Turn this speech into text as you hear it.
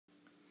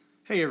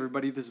Hey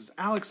everybody, this is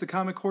Alex the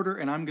Comic Hoarder,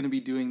 and I'm going to be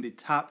doing the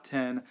top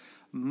 10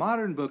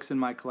 modern books in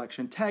my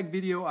collection. Tag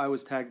video, I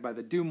was tagged by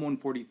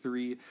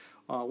TheDoom143,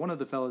 one of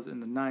the fellas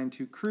in the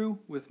 9-2 crew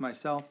with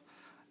myself,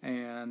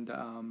 and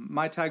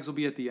my tags will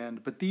be at the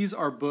end. But these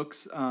are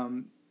books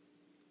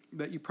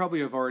that you probably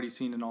have already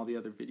seen in all the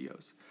other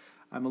videos.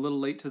 I'm a little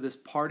late to this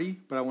party,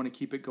 but I want to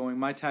keep it going.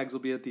 My tags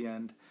will be at the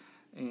end.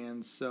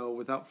 And so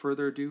without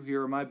further ado,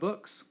 here are my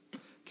books.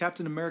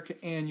 Captain America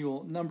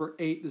Annual, number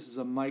 8. This is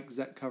a Mike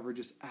Zett cover.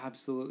 Just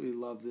absolutely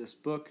love this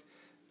book.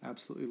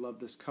 Absolutely love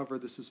this cover.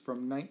 This is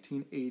from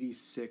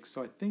 1986.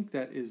 So I think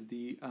that is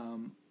the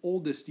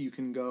oldest you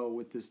can go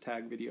with this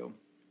tag video.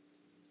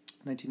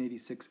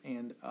 1986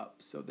 and up.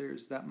 So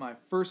there's that, my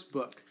first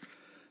book.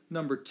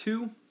 Number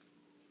 2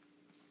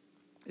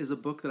 is a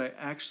book that I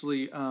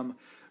actually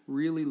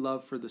really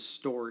love for the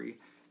story.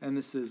 And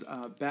this is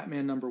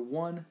Batman number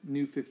 1,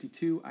 New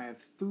 52. I have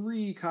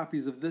 3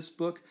 copies of this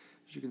book.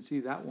 As you can see,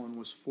 that one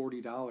was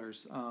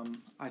 $40.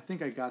 I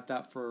think I got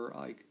that for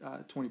like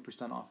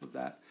 20% off of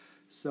that.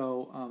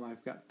 So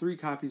I've got 3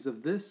 copies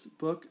of this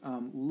book.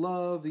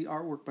 Love the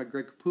artwork by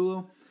Greg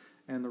Capullo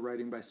and the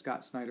writing by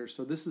Scott Snyder.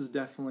 So this is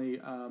definitely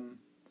one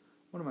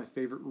of my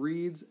favorite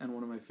reads and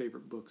one of my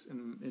favorite books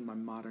in my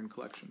modern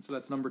collection. So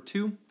that's number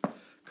 2.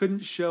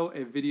 Couldn't show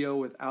a video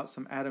without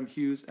some Adam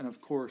Hughes, and of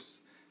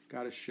course,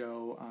 got to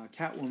show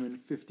Catwoman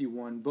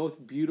 51.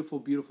 Both beautiful,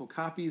 beautiful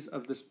copies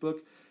of this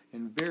book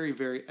in very,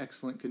 very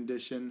excellent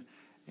condition.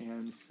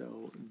 And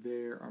so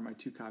there are my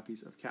 2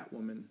 copies of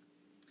Catwoman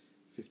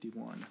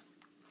 51.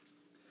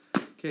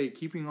 Okay,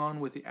 keeping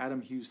on with the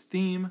Adam Hughes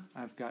theme,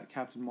 I've got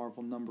Captain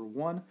Marvel number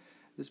 1.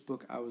 This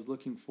book I was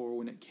looking for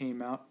when it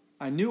came out.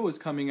 I knew it was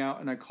coming out,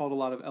 and I called a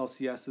lot of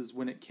LCSs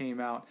when it came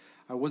out.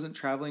 I wasn't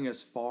traveling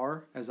as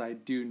far as I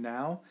do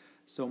now,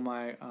 so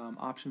my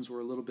options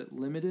were a little bit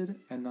limited,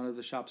 and none of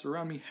the shops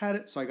around me had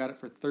it, so I got it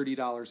for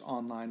 $30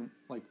 online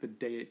like the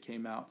day it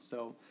came out.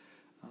 So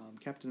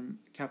Captain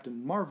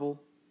Marvel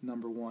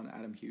number 1,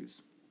 Adam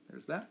Hughes.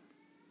 There's that.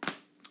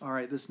 All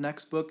right, this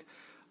next book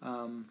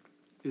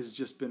has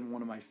just been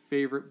one of my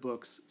favorite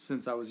books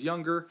since I was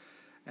younger,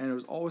 and it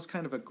was always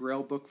kind of a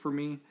grail book for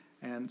me,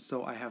 and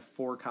so I have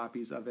 4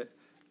 copies of it.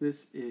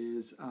 This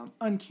is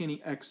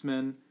Uncanny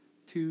X-Men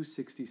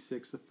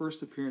 266, the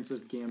first appearance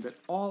of Gambit,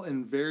 all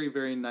in very,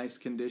 very nice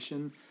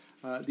condition.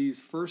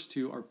 These first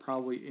 2 are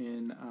probably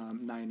in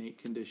 9.8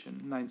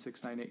 condition,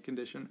 9.6, 9.8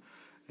 condition,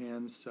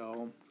 and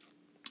so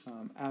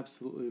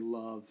absolutely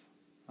love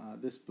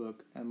this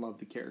book and love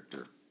the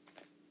character.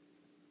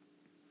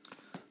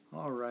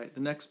 All right,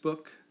 the next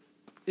book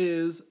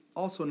is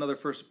also another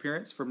first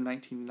appearance from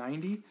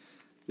 1990.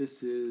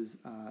 This is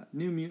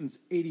New Mutants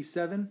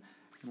 87.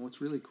 And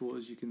what's really cool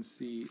is you can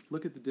see,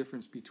 look at the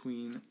difference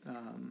between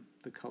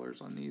the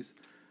colors on these.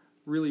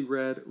 Really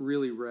red,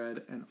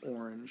 and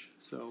orange.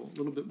 So a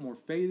little bit more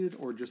faded,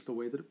 or just the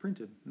way that it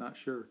printed. Not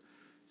sure.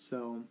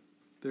 So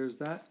there's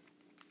that.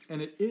 And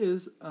it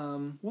is,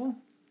 well,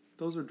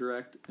 those are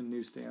direct and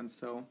newsstands.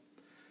 So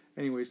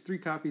anyways, 3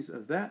 copies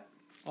of that.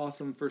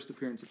 Awesome first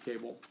appearance of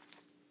Cable.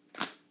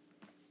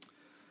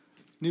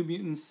 New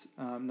Mutants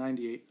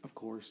 98, of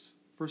course.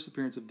 First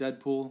appearance of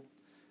Deadpool.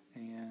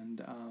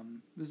 And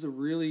this is a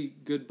really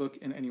good book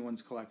in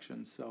anyone's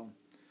collection, so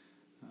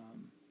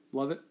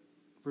love it.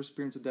 First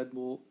appearance of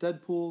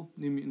Deadpool,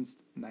 New Mutants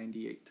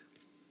 98.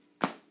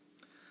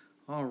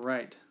 All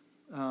right,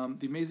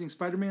 The Amazing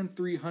Spider-Man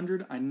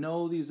 300. I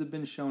know these have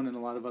been shown in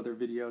a lot of other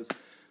videos,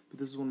 but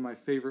this is one of my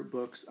favorite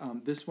books.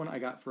 This one I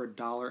got for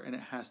 $1, and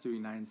it has to be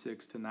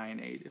 9.6 to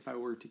 9.8 if I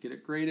were to get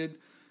it graded.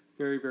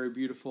 Very, very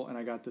beautiful, and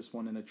I got this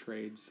one in a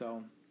trade,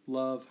 so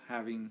love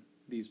having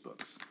these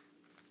books.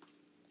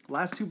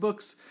 Last 2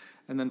 books,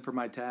 and then for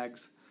my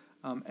tags,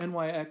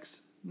 NYX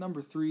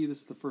number 3. This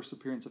is the first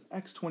appearance of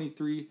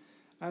X-23.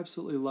 I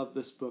absolutely love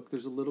this book.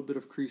 There's a little bit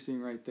of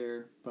creasing right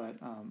there, but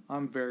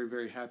I'm very,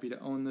 very happy to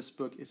own this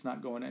book. It's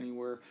not going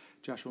anywhere.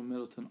 Joshua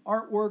Middleton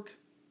artwork,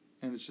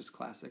 and it's just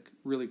classic.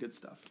 Really good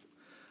stuff.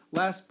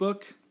 Last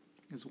book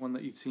is one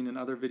that you've seen in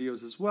other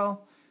videos as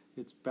well.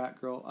 It's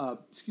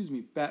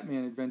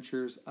Batman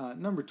Adventures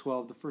number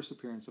 12, the first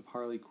appearance of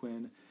Harley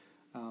Quinn.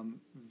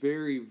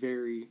 Very,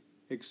 very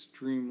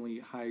extremely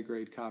high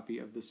grade copy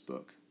of this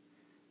book,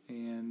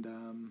 and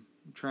I'm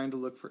trying to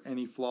look for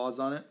any flaws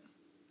on it,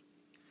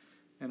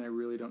 and I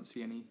really don't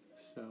see any.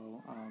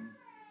 So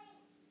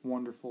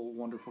wonderful,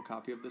 wonderful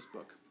copy of this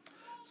book.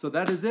 So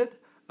that is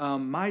it.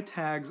 My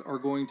tags are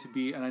going to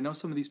be, and I know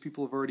some of these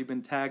people have already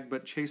been tagged,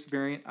 but Chase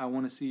Variant, I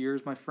want to see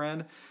yours, my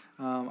friend.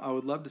 I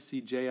would love to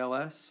see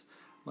JLS.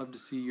 Love to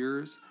see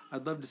yours.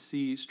 I'd love to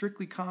see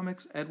Strictly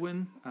Comics,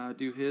 Edwin,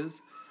 do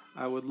his.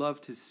 I would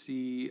love to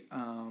see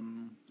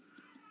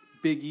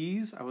Big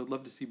E's. I would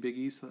love to see Big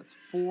E's, so that's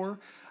 4.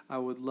 I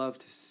would love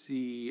to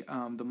see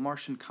The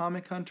Martian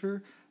Comic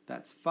Hunter.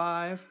 That's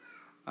 5.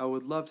 I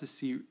would love to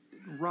see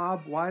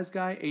Rob Wise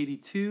Guy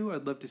 82.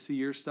 I'd love to see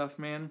your stuff,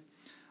 man.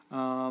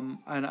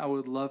 And I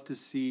would love to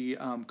see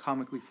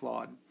Comically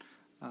Flawed.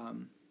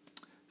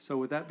 So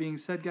with that being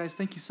said, guys,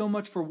 thank you so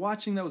much for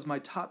watching. That was my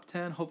top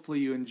 10. Hopefully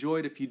you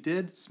enjoyed. If you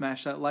did,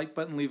 smash that like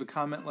button, leave a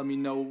comment. Let me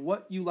know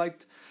what you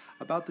liked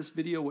about this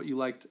video, what you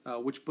liked,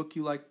 which book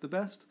you liked the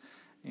best.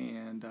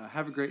 And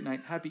have a great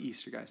night. Happy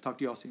Easter, guys. Talk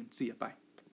to you all soon. See ya. Bye.